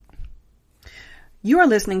You are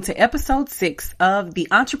listening to episode 6 of the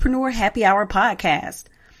Entrepreneur Happy Hour podcast.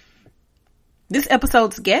 This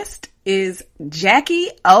episode's guest is Jackie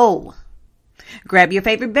O. Grab your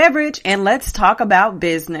favorite beverage and let's talk about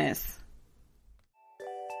business.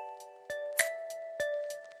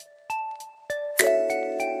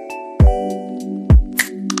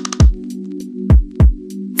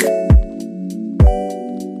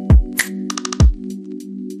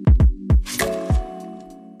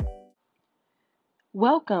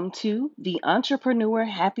 Welcome to the Entrepreneur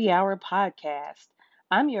Happy Hour podcast.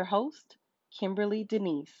 I'm your host, Kimberly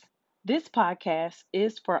Denise. This podcast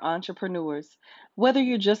is for entrepreneurs. Whether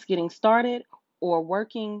you're just getting started or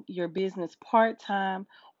working your business part-time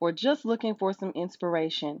or just looking for some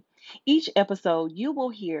inspiration, each episode you will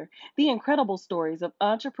hear the incredible stories of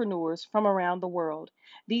entrepreneurs from around the world.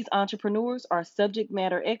 These entrepreneurs are subject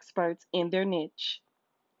matter experts in their niche.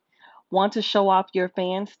 Want to show off your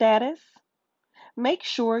fan status? Make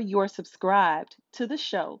sure you're subscribed to the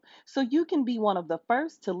show so you can be one of the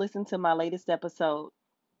first to listen to my latest episode,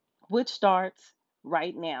 which starts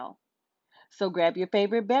right now. So grab your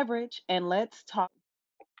favorite beverage and let's talk.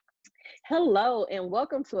 Hello, and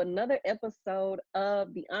welcome to another episode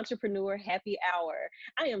of the Entrepreneur Happy Hour.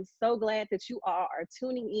 I am so glad that you all are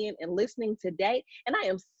tuning in and listening today, and I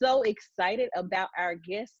am so excited about our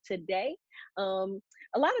guest today.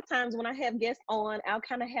 A lot of times when I have guests on, I'll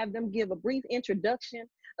kind of have them give a brief introduction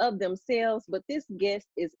of themselves, but this guest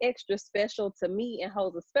is extra special to me and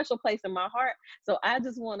holds a special place in my heart. So I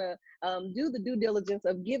just want to do the due diligence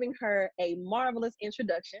of giving her a marvelous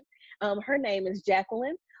introduction. Her name is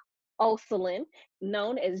Jacqueline Oselin,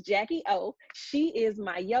 known as Jackie O. She is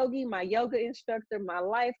my yogi, my yoga instructor, my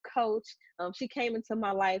life coach. She came into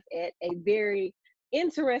my life at a very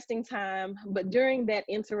interesting time, but during that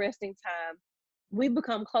interesting time, we've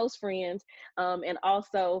become close friends and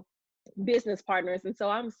also business partners. And so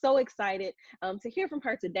I'm so excited to hear from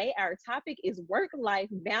her today. Our topic is work-life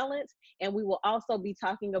balance, and we will also be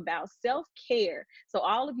talking about self-care. So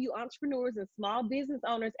all of you entrepreneurs and small business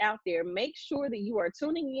owners out there, make sure that you are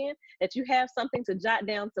tuning in, that you have something to jot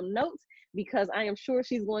down some notes, because I am sure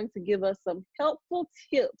she's going to give us some helpful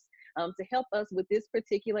tips to help us with this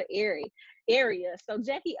particular area. So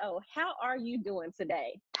Jackie O, how are you doing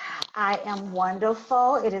today? I am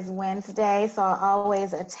wonderful. It is Wednesday, so I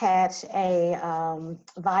always attach a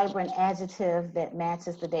vibrant adjective that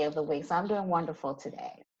matches the day of the week. So I'm doing wonderful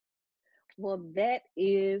today. Well, that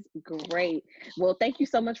is great. Well, thank you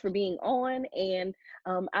so much for being on. And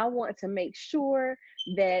I want to make sure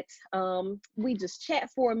that we just chat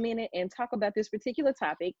for a minute and talk about this particular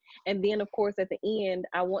topic. And then, of course, at the end,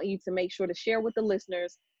 I want you to make sure to share with the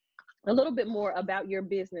listeners a little bit more about your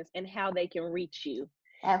business and how they can reach you.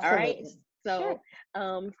 All right. Absolutely. So,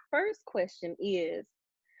 Sure. first question is,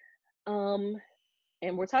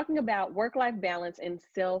 and we're talking about work-life balance and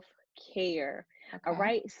self-care. All Okay.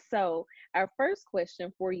 right. So, our first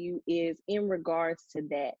question for you is in regards to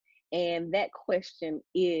that. And that question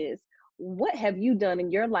is, what have you done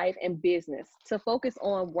in your life and business to focus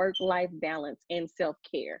on work-life balance and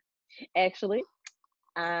self-care? Actually,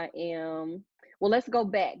 well, let's go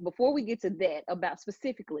back before we get to that about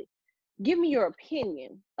specifically. Give me your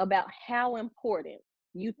opinion about how important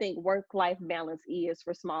you think work-life balance is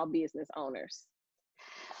for small business owners.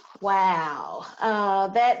 Wow.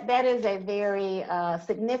 That is a very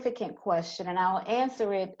significant question, and I'll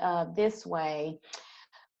answer it this way.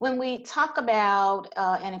 When we talk about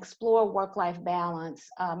and explore work-life balance,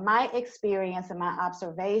 my experience and my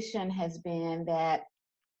observation has been that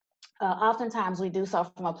oftentimes we do so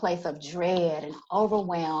from a place of dread and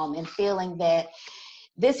overwhelm and feeling that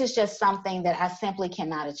this is just something that I simply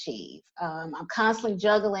cannot achieve. I'm constantly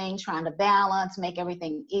juggling, trying to balance, make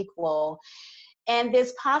everything equal. And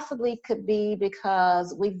this possibly could be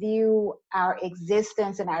because we view our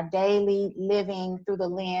existence and our daily living through the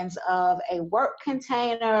lens of a work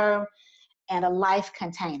container and a life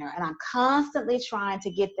container. And I'm constantly trying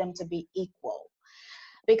to get them to be equal.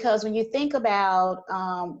 Because when you think about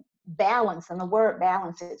balance, and the word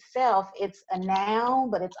balance itself, it's a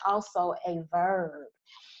noun, but it's also a verb.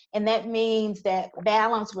 And that means that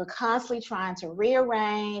balance, we're constantly trying to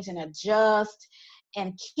rearrange and adjust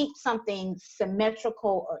and keep something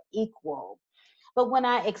symmetrical or equal. But when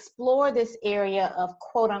I explore this area of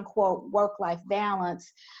quote unquote work-life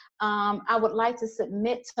balance, I would like to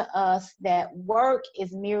submit to us that work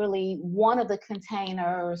is merely one of the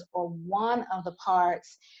containers or one of the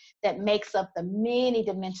parts that makes up the many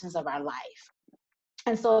dimensions of our life.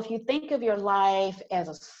 And so if you think of your life as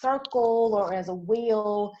a circle or as a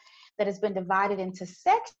wheel that has been divided into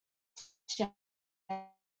sections,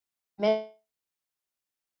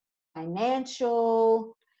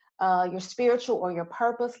 financial, your spiritual or your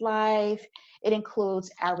purpose life. It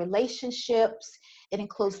includes our relationships. It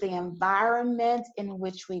includes the environment in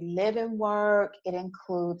which we live and work. It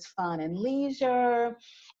includes fun and leisure.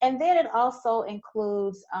 And then it also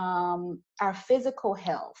includes our physical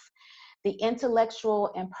health, the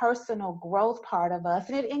intellectual and personal growth part of us.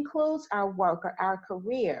 And it includes our work or our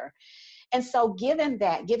career. And so given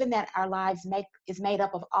that our lives is made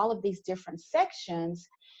up of all of these different sections,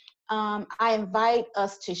 I invite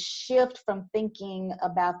us to shift from thinking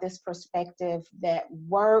about this perspective that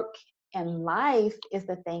work and life is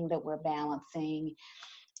the thing that we're balancing,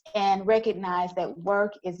 and recognize that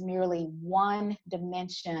work is merely one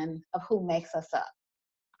dimension of who makes us up.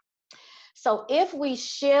 So if we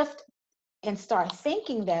shift and start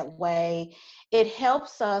thinking that way, it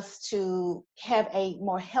helps us to have a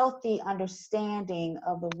more healthy understanding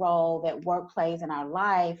of the role that work plays in our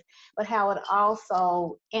life, but how it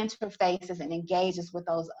also interfaces and engages with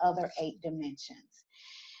those other 8 dimensions.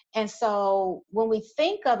 And so when we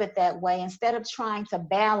think of it that way, instead of trying to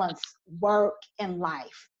balance work and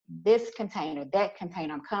life, this container, that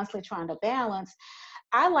container, I'm constantly trying to balance,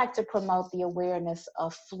 I like to promote the awareness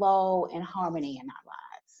of flow and harmony in our lives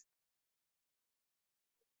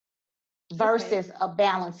Okay. versus a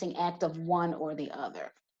balancing act of one or the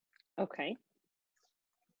other. Okay.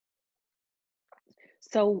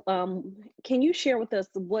 So, can you share with us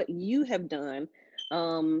what you have done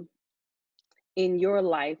um, in your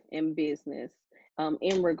life and business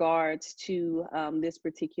in regards to this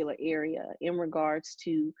particular area, in regards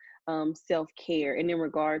to self care, and in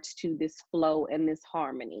regards to this flow and this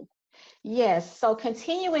harmony? Yes, so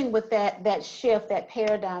continuing with that shift, that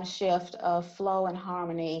paradigm shift of flow and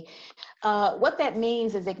harmony, what that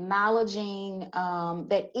means is acknowledging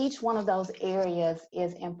that each one of those areas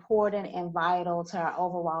is important and vital to our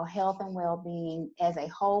overall health and well-being as a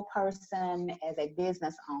whole person, as a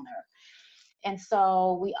business owner. And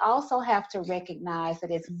so we also have to recognize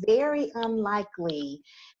that it's very unlikely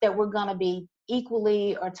that we're going to be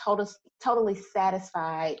equally or totally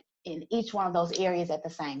satisfied in each one of those areas at the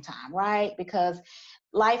same time, right? Because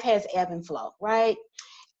life has ebb and flow, right?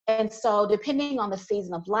 And so, depending on the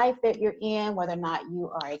season of life that you're in, whether or not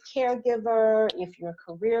you are a caregiver, if you're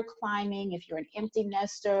career climbing, if you're an empty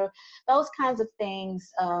nester, those kinds of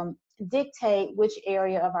things dictate which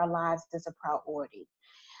area of our lives is a priority.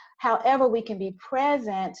 However, we can be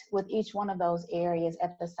present with each one of those areas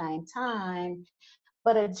at the same time,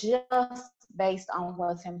 but adjust based on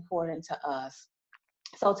what's important to us.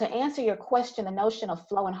 So to answer your question, the notion of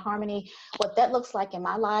flow and harmony, what that looks like in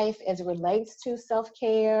my life as it relates to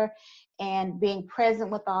self-care and being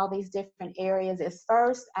present with all these different areas is,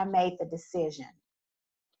 first, I made the decision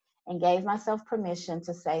and gave myself permission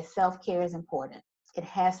to say self-care is important. It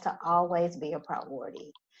has to always be a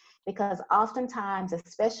priority, because oftentimes,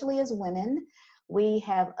 especially as women, we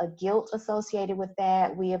have a guilt associated with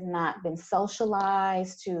that. We have not been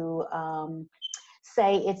socialized to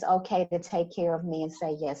say it's okay to take care of me and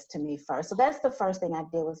say yes to me first. So that's the first thing I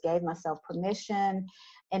did, was gave myself permission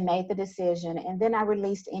and made the decision. And then I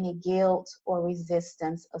released any guilt or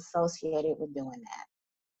resistance associated with doing that.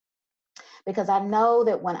 Because I know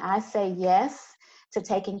that when I say yes to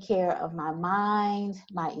taking care of my mind,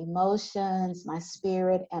 my emotions, my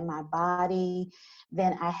spirit, and my body,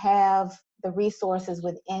 then I have the resources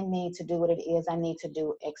within me to do what it is I need to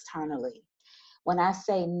do externally. When I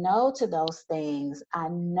say no to those things, I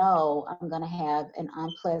know I'm going to have an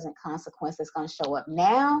unpleasant consequence that's going to show up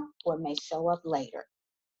now or may show up later.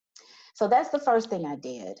 So that's the first thing I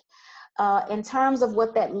did. In terms of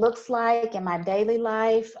what that looks like in my daily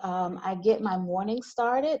life, I get my morning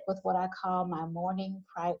started with what I call my morning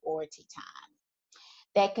priority time.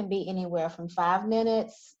 That can be anywhere from 5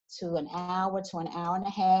 minutes to an hour and a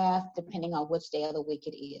half, depending on which day of the week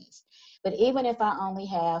it is. But even if I only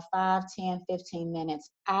have 5, 10, 15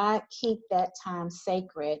 minutes, I keep that time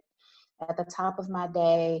sacred at the top of my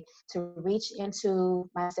day to reach into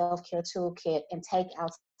my self-care toolkit and take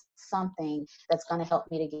out something that's going to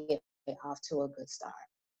help me to get off to a good start.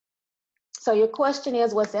 So your question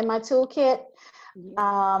is, what's in my toolkit? Yeah.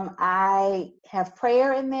 I have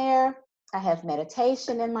prayer in there. I have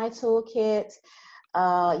meditation in my toolkit,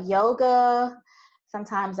 yoga.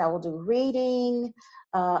 Sometimes I will do reading,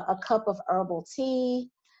 a cup of herbal tea.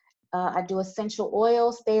 I do essential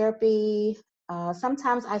oils therapy.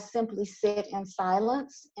 Sometimes I simply sit in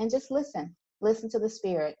silence and just listen to the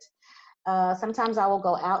spirit. Sometimes I will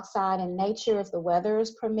go outside in nature if the weather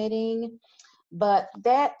is permitting. But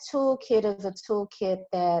that toolkit is a toolkit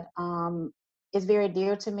that is very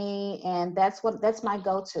dear to me, and that's my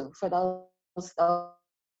go-to for those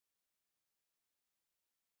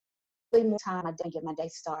more time I didn't get my day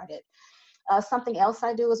started. Something else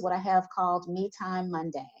I do is what I have called Me Time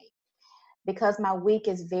Monday. Because my week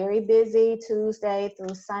is very busy, Tuesday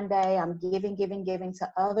through Sunday, I'm giving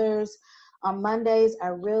to others. On Mondays, I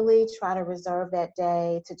really try to reserve that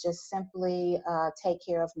day to just simply take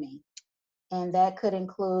care of me. And that could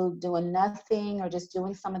include doing nothing or just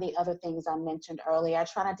doing some of the other things I mentioned earlier. I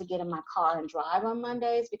try not to get in my car and drive on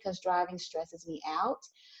Mondays because driving stresses me out.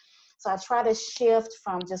 So I try to shift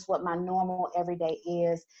from just what my normal everyday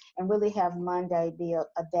is and really have Monday be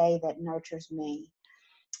a day that nurtures me.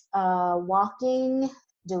 Walking,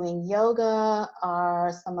 doing yoga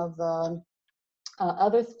are some of the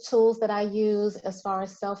other tools that I use as far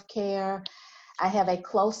as self-care. I have a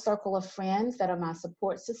close circle of friends that are my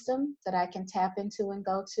support system that I can tap into and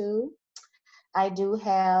go to. I do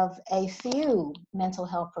have a few mental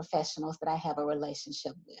health professionals that I have a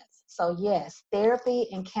relationship with. So yes, therapy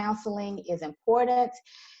and counseling is important.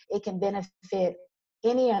 It can benefit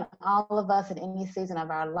any and all of us at any season of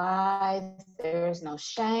our lives. There's no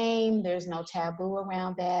shame, there's no taboo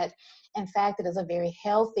around that. In fact, it is a very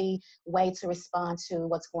healthy way to respond to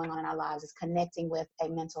what's going on in our lives, is connecting with a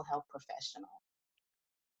mental health professional.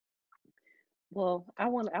 Well, I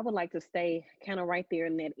would like to stay kind of right there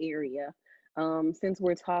in that area. Since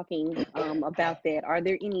we're talking about that, are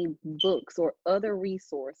there any books or other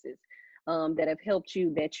resources that have helped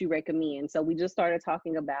you that you recommend? So we just started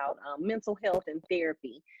talking about mental health and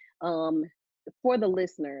therapy. Um, for the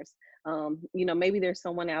listeners, maybe there's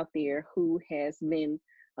someone out there who has been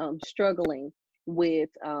struggling with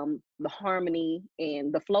the harmony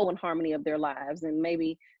and the flow and harmony of their lives, and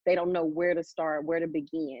maybe they don't know where to start, where to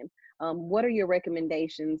begin. What are your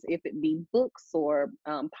recommendations, if it be books or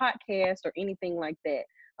podcasts or anything like that?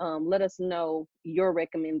 Let us know your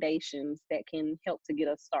recommendations that can help to get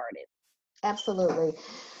us started. Absolutely.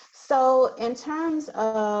 So, in terms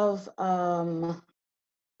of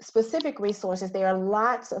specific resources, there are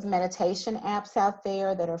lots of meditation apps out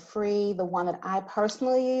there that are free. The one that I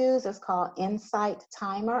personally use is called Insight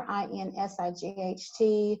Timer,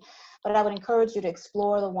 INSIGHT. But I would encourage you to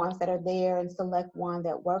explore the ones that are there and select one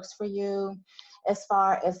that works for you. As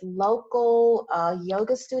far as local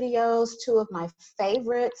yoga studios, two of my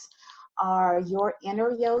favorites are Your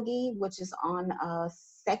Inner Yogi, which is on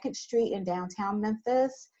 2nd Street in downtown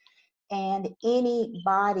Memphis, and Any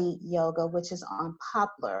Body Yoga, which is on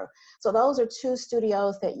Poplar. So those are two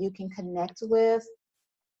studios that you can connect with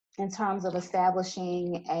in terms of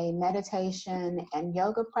establishing a meditation and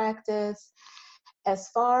yoga practice. As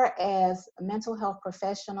far as mental health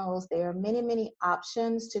professionals, there are many, many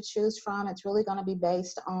options to choose from. It's really going to be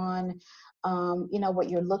based on, what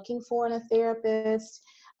you're looking for in a therapist.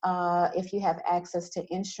 If you have access to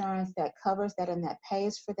insurance that covers that and that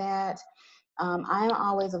pays for that. I am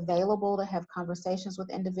always available to have conversations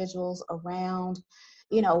with individuals around,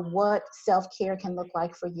 what self-care can look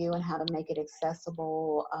like for you and how to make it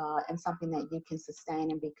accessible and something that you can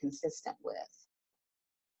sustain and be consistent with.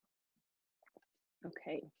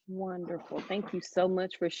 Okay, wonderful. Thank you so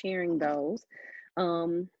much for sharing those.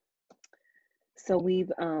 Um, so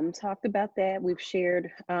we've talked about that. We've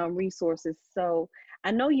shared resources. So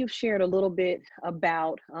I know you've shared a little bit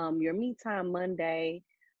about your Me Time Monday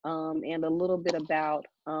and a little bit about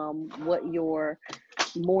what your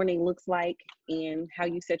morning looks like and how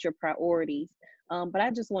you set your priorities. But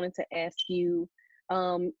I just wanted to ask you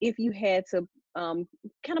if you had to kind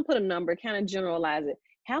of put a number, kind of generalize it,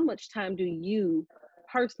 how much time do you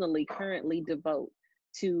personally currently devote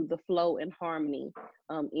to the flow and harmony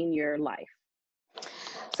in your life?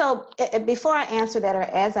 So before I answer that, or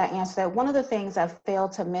as I answer that, one of the things I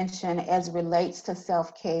failed to mention as relates to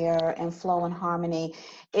self-care and flow and harmony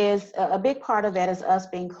is a big part of that is us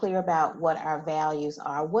being clear about what our values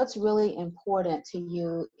are, what's really important to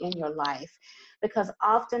you in your life. Because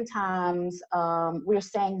oftentimes we're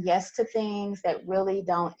saying yes to things that really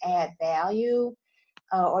don't add value,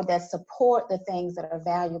 or that support the things that are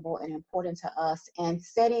valuable and important to us. And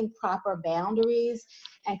setting proper boundaries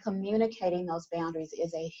and communicating those boundaries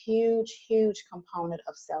is a huge, huge component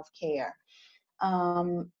of self-care.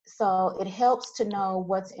 So it helps to know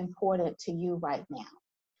what's important to you right now,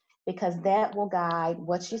 because that will guide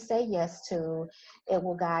what you say yes to. It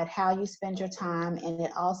will guide how you spend your time, and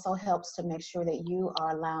it also helps to make sure that you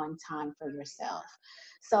are allowing time for yourself.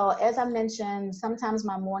 So as I mentioned, sometimes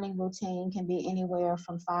my morning routine can be anywhere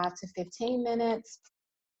from 5 to 15 minutes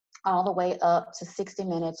all the way up to 60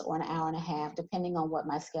 minutes or an hour and a half, depending on what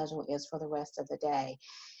my schedule is for the rest of the day.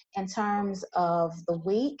 In terms of the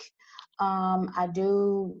week, I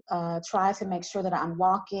do try to make sure that I'm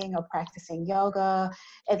walking or practicing yoga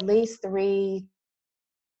at least 3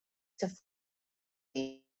 to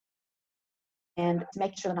 5 and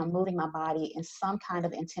make sure that I'm moving my body in some kind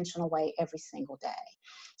of intentional way every single day.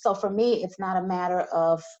 So for me, it's not a matter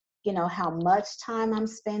of how much time I'm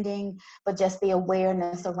spending, but just the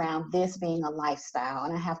awareness around this being a lifestyle.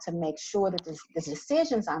 And I have to make sure that the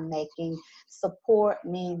decisions I'm making support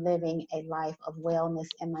me living a life of wellness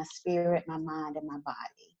in my spirit, my mind, and my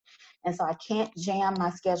body. And so I can't jam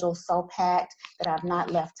my schedule so packed that I've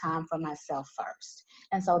not left time for myself first.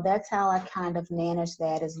 And so that's how I kind of manage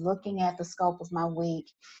that, is looking at the scope of my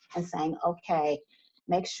week and saying, okay,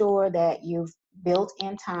 make sure that you've built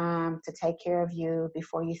in time to take care of you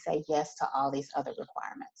before you say yes to all these other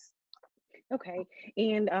requirements. Okay,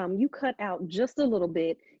 and you cut out just a little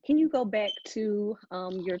bit. Can you go back to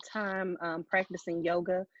your time practicing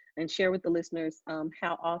yoga and share with the listeners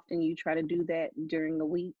how often you try to do that during the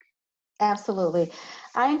week? Absolutely.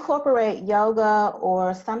 I incorporate yoga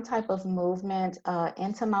or some type of movement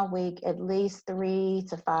into my week at least 3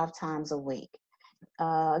 to 5 times a week.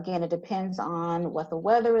 Again, it depends on what the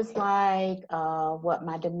weather is like, what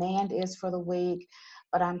my demand is for the week,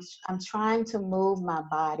 but I'm trying to move my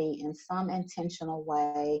body in some intentional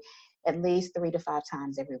way at least 3 to 5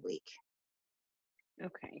 times every week.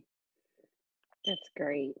 Okay, that's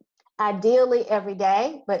great. Ideally every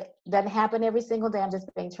day, but doesn't happen every single day. I'm just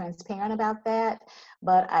being transparent about that.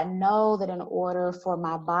 But I know that in order for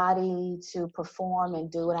my body to perform and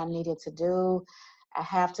do what I needed to do, I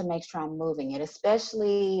have to make sure I'm moving it,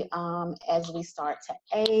 especially as we start to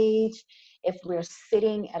age. If we're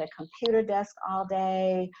sitting at a computer desk all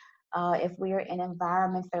day, if we are in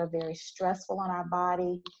environments that are very stressful on our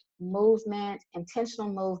body, movement, intentional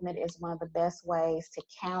movement is one of the best ways to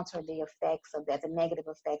counter the effects of that, the negative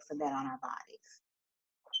effects of that on our bodies.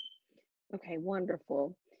 Okay,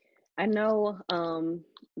 wonderful. I know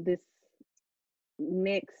this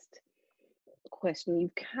next question,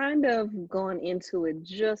 you've kind of gone into it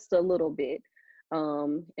just a little bit.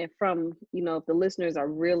 And from, if the listeners are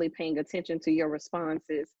really paying attention to your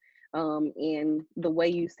responses and the way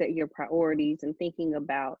you set your priorities and thinking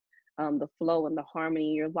about the flow and the harmony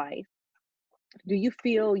in your life, do you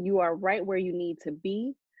feel you are right where you need to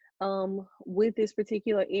be with this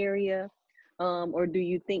particular area? Or do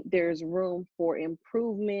you think there's room for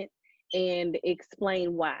improvement, and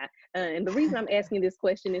explain why? And the reason I'm asking this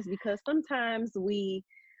question is because sometimes we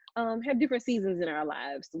have different seasons in our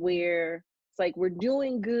lives where it's like we're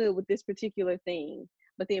doing good with this particular thing,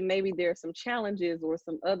 but then maybe there are some challenges or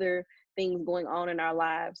some other things going on in our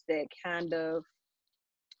lives that kind of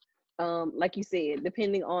like you said,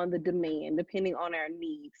 depending on the demand, depending on our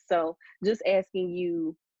needs. So just asking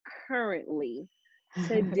you currently,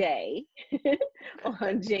 today,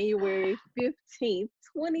 on January 15th,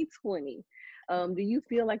 2020, do you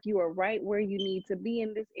feel like you are right where you need to be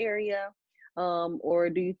in this area? Or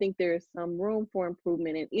do you think there's some room for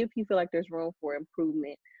improvement? And if you feel like there's room for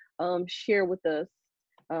improvement, share with us,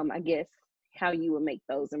 I guess, how you would make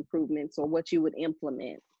those improvements or what you would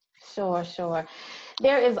implement. Sure, sure.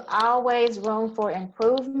 There is always room for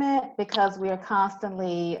improvement because we are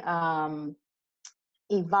constantly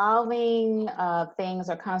evolving. Things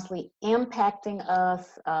are constantly impacting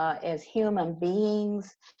us as human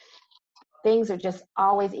beings. Things are just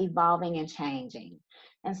always evolving and changing.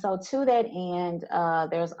 And so, to that end,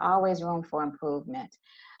 there's always room for improvement.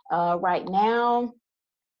 Right now,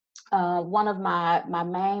 one of my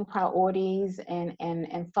main priorities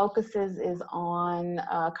and focuses is on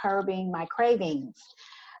curbing my cravings.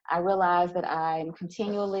 I realize that I'm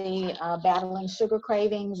continually battling sugar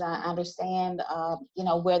cravings. I understand,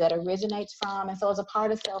 where that originates from. And so as a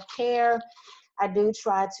part of self-care, I do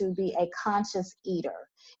try to be a conscious eater.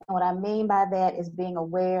 And what I mean by that is being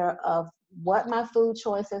aware of what my food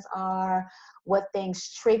choices are, what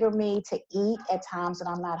things trigger me to eat at times that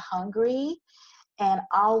I'm not hungry, and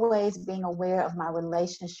always being aware of my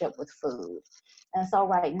relationship with food. And so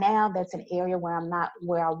right now, that's an area where I'm not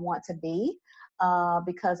where I want to be,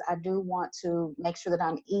 because I do want to make sure that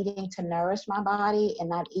I'm eating to nourish my body and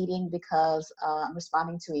not eating because I'm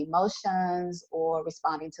responding to emotions or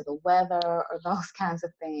responding to the weather or those kinds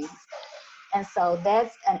of things. And so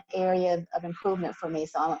that's an area of improvement for me.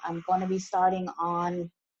 So I'm going to be starting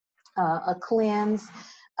on a cleanse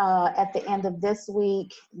at the end of this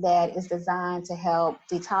week that is designed to help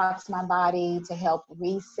detox my body, to help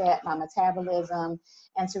reset my metabolism,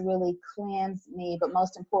 and to really cleanse me, but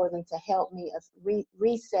most importantly, to help me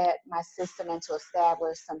reset my system and to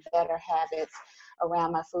establish some better habits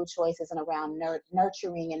around my food choices and around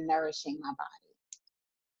nurturing and nourishing my body.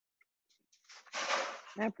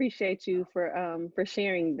 I appreciate you for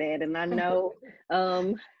sharing that, and I know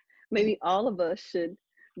maybe all of us should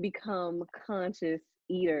become conscious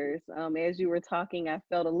eaters. As you were talking, I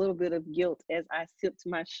felt a little bit of guilt as I sipped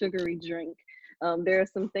my sugary drink. There are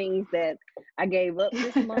some things that I gave up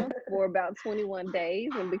this month for about 21 days,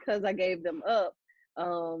 and because I gave them up,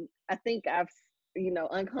 I think I've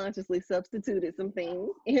unconsciously substituted some things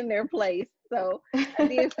in their place. So I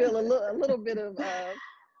did feel a little bit of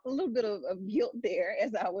guilt there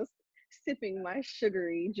as I was sipping my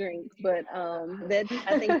sugary drinks. But that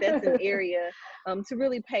I think that's an area to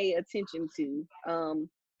really pay attention to.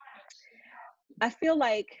 I feel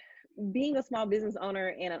like being a small business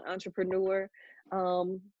owner and an entrepreneur,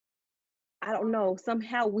 um, I don't know,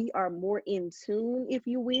 somehow we are more in tune, if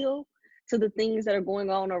you will, to the things that are going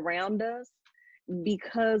on around us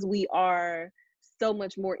because we are so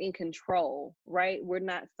much more in control, right? We're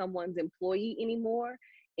not someone's employee anymore.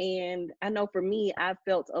 And I know for me, I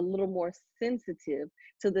felt a little more sensitive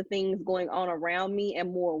to the things going on around me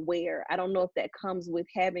and more aware. I don't know if that comes with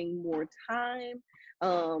having more time,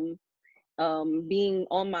 um, being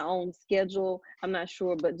on my own schedule. I'm not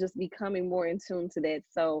sure, but just becoming more in tune to that.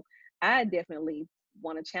 So I definitely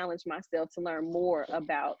want to challenge myself to learn more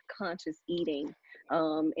about conscious eating,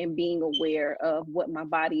 and being aware of what my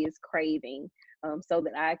body is craving, so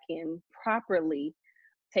that I can properly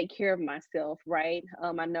take care of myself, right?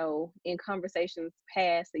 I know in conversations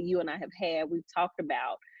past that you and I have had, we've talked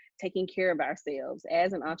about taking care of ourselves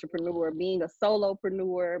as an entrepreneur, being a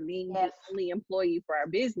solopreneur, being the Yes, only employee for our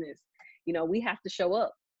business. We have to show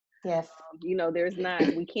up. yes. We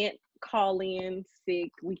can't call in sick.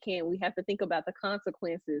 We have to think about the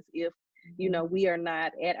consequences if, Mhm. we are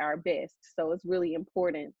not at our best. So it's really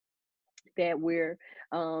important that we're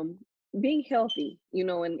um, being healthy,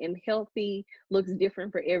 and healthy looks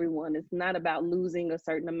different for everyone. It's not about losing a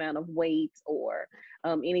certain amount of weight or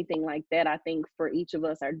anything like that. I think for each of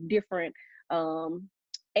us, our different um,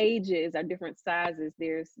 ages, our different sizes,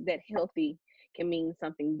 there's that healthy can mean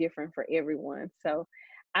something different for everyone. So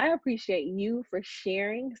I appreciate you for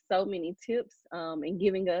sharing so many tips, and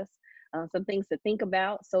giving us some things to think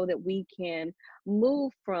about so that we can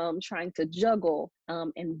move from trying to juggle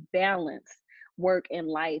and balance work and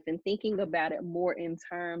life and thinking about it more in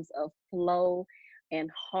terms of flow and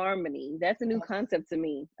harmony. That's a new concept to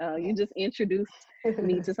me. You Yes, just introduced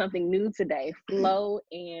me yes. to something new today, flow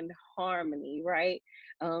and harmony, right?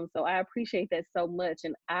 So I appreciate that so much.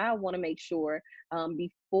 And I want to make sure,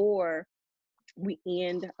 before we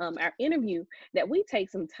end our interview, that we take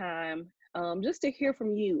some time, just to hear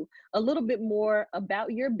from you a little bit more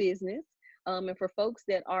about your business. And for folks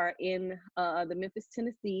that are in the Memphis,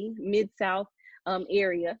 Tennessee, Mid South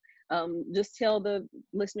area, just tell the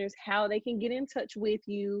listeners how they can get in touch with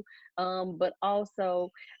you, but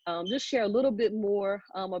also just share a little bit more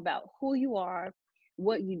about who you are,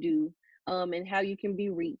 what you do. And how you can be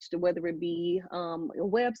reached, whether it be a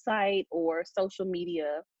website or social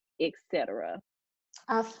media, etc.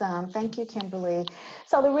 Awesome. Thank you, Kimberly.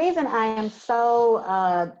 So, the reason I am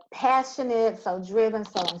so passionate, so driven,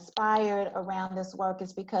 so inspired around this work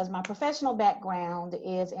is because my professional background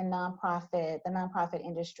is in the nonprofit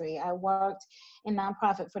industry. I worked in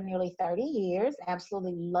nonprofit for nearly 30 years,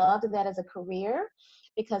 absolutely loved that as a career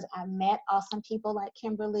because I met awesome people like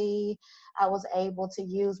Kimberly. I was able to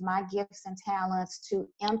use my gifts and talents to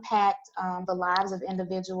impact the lives of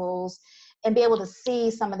individuals and be able to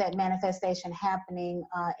see some of that manifestation happening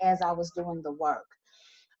as I was doing the work.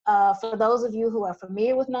 For those of you who are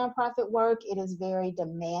familiar with nonprofit work, it is very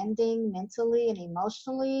demanding mentally and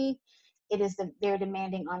emotionally. It is very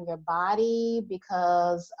demanding on your body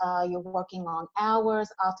because you're working long hours,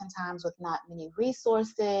 oftentimes with not many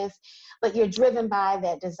resources, but you're driven by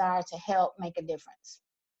that desire to help make a difference.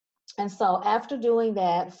 And so after doing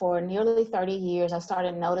that for nearly 30 years, I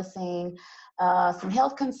started noticing some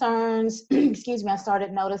health concerns. Excuse me, I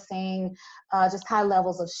started noticing just high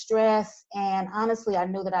levels of stress. And honestly, I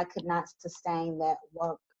knew that I could not sustain that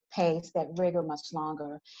work pace, that rigor much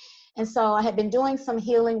longer. And so I had been doing some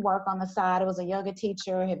healing work on the side. I was a yoga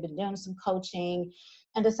teacher, had been doing some coaching,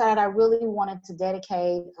 and decided I really wanted to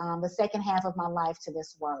dedicate the second half of my life to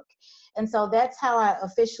this work. And so that's how I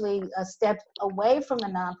officially stepped away from the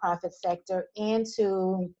nonprofit sector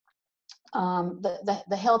into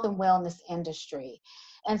the health and wellness industry.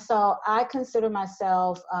 And so I consider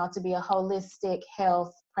myself to be a holistic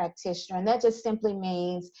health practitioner. And that just simply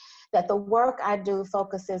means that the work I do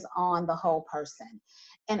focuses on the whole person.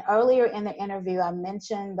 And earlier in the interview, I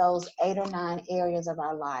mentioned those 8 or 9 areas of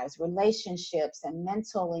our lives: relationships and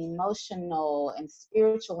mental, emotional, and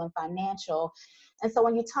spiritual and financial. And so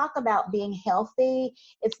when you talk about being healthy,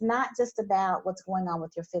 it's not just about what's going on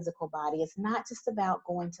with your physical body. It's not just about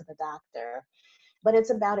going to the doctor. but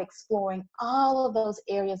it's about exploring all of those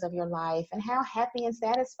areas of your life and how happy and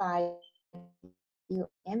satisfied you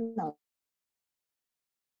in those.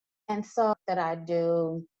 And so that I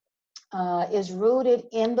do is rooted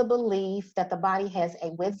in the belief that the body has a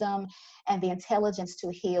wisdom and the intelligence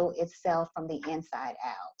to heal itself from the inside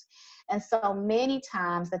out. And so many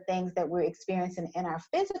times the things that we're experiencing in our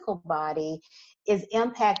physical body is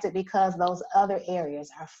impacted because those other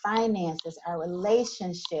areas, our finances, our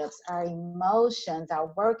relationships, our emotions,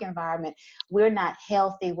 our work environment, we're not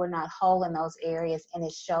healthy, we're not whole in those areas, and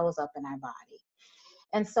it shows up in our body.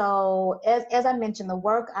 And so, as I mentioned, the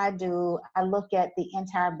work I do, I look at the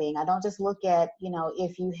entire being. I don't just look at,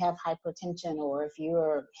 if you have hypertension or if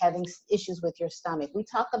you're having issues with your stomach. We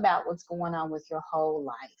talk about what's going on with your whole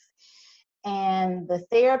life. And the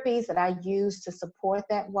therapies that I use to support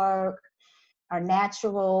that work are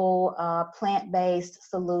natural, plant-based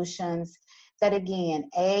solutions that, again,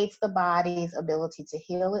 aids the body's ability to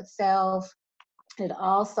heal itself. It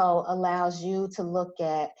also allows you to look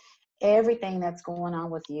at everything that's going on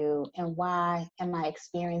with you and why am I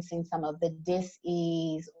experiencing some of the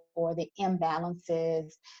dis-ease or the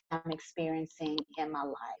imbalances I'm experiencing in my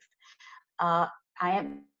life. I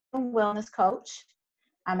am a wellness coach.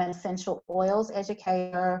 I'm an essential oils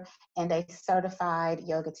educator and a certified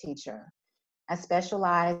yoga teacher. I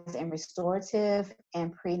specialize in restorative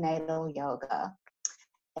and prenatal yoga.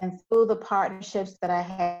 And through the partnerships that I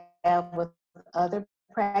have with other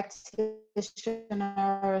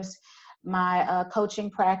practitioners, my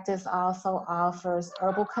coaching practice also offers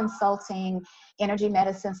herbal consulting, energy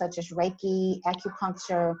medicine such as Reiki,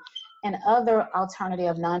 acupuncture, and other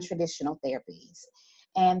alternative non-traditional therapies.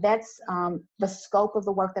 And that's the scope of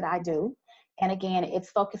the work that I do. And again,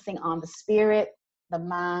 it's focusing on the spirit, the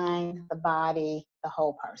mind, the body, the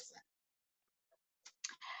whole person.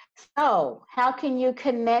 So, how can you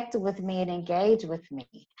connect with me and engage with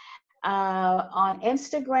me? On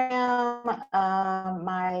Instagram,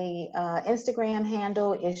 my Instagram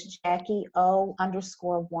handle is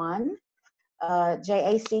JackieO_1,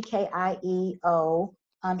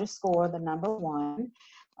 JACKIEO_1.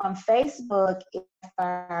 On Facebook, it's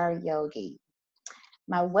Sapphire Yogi.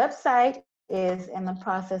 My website is in the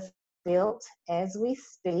process built as we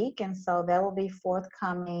speak, and so that will be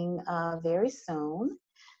forthcoming very soon.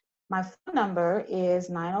 My phone number is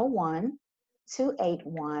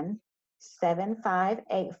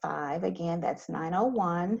 901-281-7585. Again, that's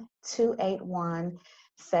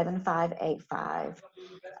 901-281-7585.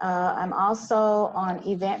 I'm also on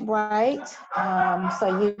Eventbrite,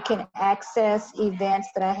 so you can access events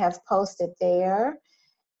that I have posted there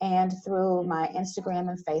and through my Instagram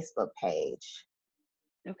and Facebook page.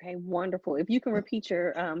 Okay, wonderful. If you can repeat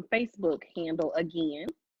your Facebook handle again.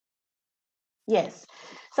 Yes.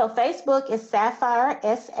 So Facebook is Sapphire,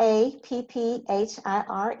 SAPPHIRE,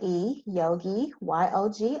 Yogi,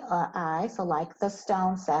 YOGI. So like the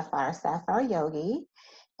stone sapphire, Sapphire Yogi.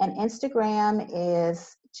 And Instagram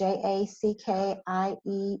is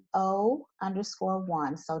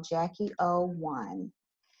JACKIEO_1. So Jackie O1.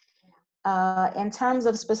 In terms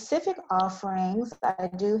of specific offerings, I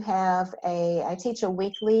teach a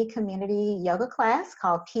weekly community yoga class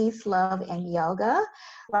called Peace, Love, and Yoga,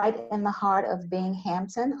 right in the heart of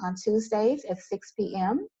Binghamton on Tuesdays at 6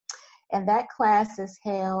 p.m. And that class is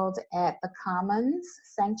held at the Commons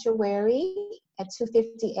Sanctuary at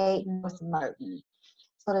 258 North Merton.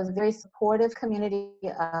 So there's a very supportive community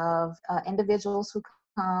of individuals who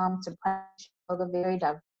come to practice yoga, very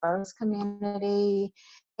diverse community.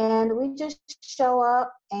 And we just show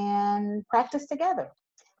up and practice together.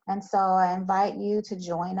 And so I invite you to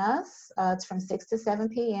join us. It's from 6 to 7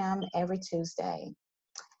 p.m. every Tuesday.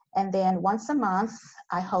 And then once a month,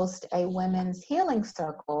 I host a women's healing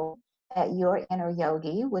circle at Your Inner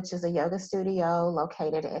Yogi, which is a yoga studio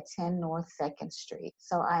located at 10 North 2nd Street.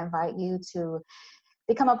 So I invite you to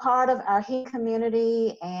become a part of our healing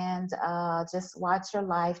community and just watch your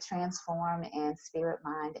life transform in spirit,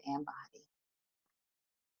 mind, and body.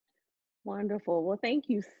 Wonderful. Well, thank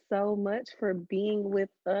you so much for being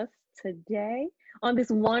with us today on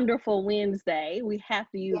this wonderful Wednesday. We have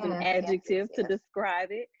to use an adjective to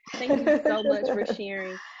describe it. Thank you so much for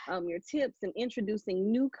sharing your tips and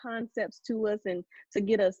introducing new concepts to us and to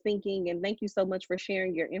get us thinking. And thank you so much for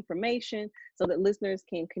sharing your information so that listeners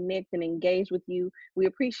can connect and engage with you. We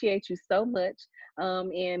appreciate you so much.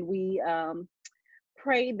 And we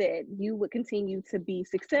pray that you would continue to be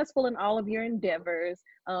successful in all of your endeavors,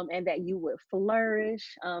 and that you would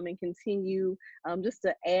flourish and continue just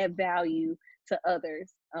to add value to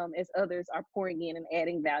others as others are pouring in and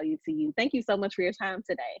adding value to you. Thank you so much for your time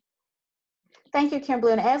today. Thank you,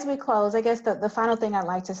 Kimberly. And as we close, I guess the final thing I'd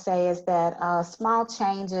like to say is that small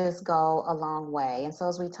changes go a long way. And so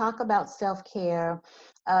as we talk about self-care,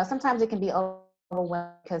 sometimes it can be overwhelming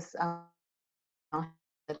because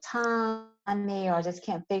the time or just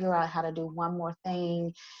can't figure out how to do one more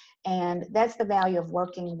thing. And that's the value of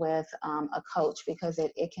working with a coach, because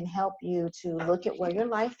it can help you to look at where your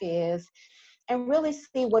life is and really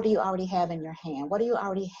see what do you already have in your hand, what do you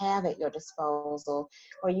already have at your disposal,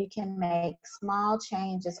 where you can make small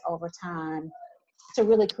changes over time to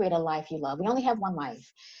really create a life you love. We only have one life.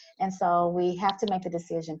 And so we have to make the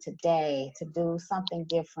decision today to do something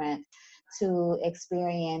different, to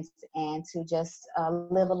experience and to just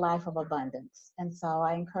live a life of abundance. And so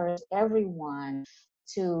I encourage everyone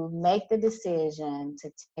to make the decision to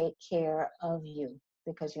take care of you,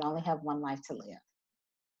 because you only have one life to live.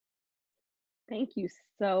 Thank you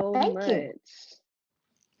so Thank you. much.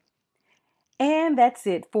 And that's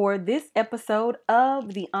it for this episode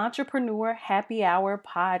of the Entrepreneur Happy Hour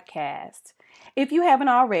podcast. If you haven't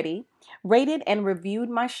already rated and reviewed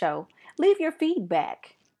my show, leave your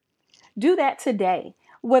feedback. Do that today.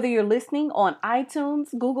 Whether you're listening on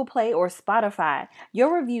iTunes, Google Play, or Spotify,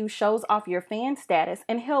 your review shows off your fan status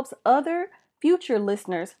and helps other future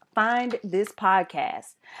listeners find this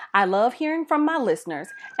podcast. I love hearing from my listeners,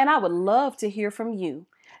 and I would love to hear from you.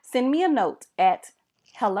 Send me a note at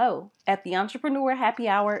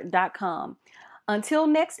hello@theentrepreneur.happyhour.com. Until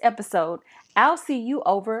next episode, I'll see you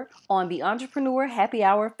over on the Entrepreneur Happy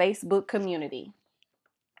Hour Facebook community.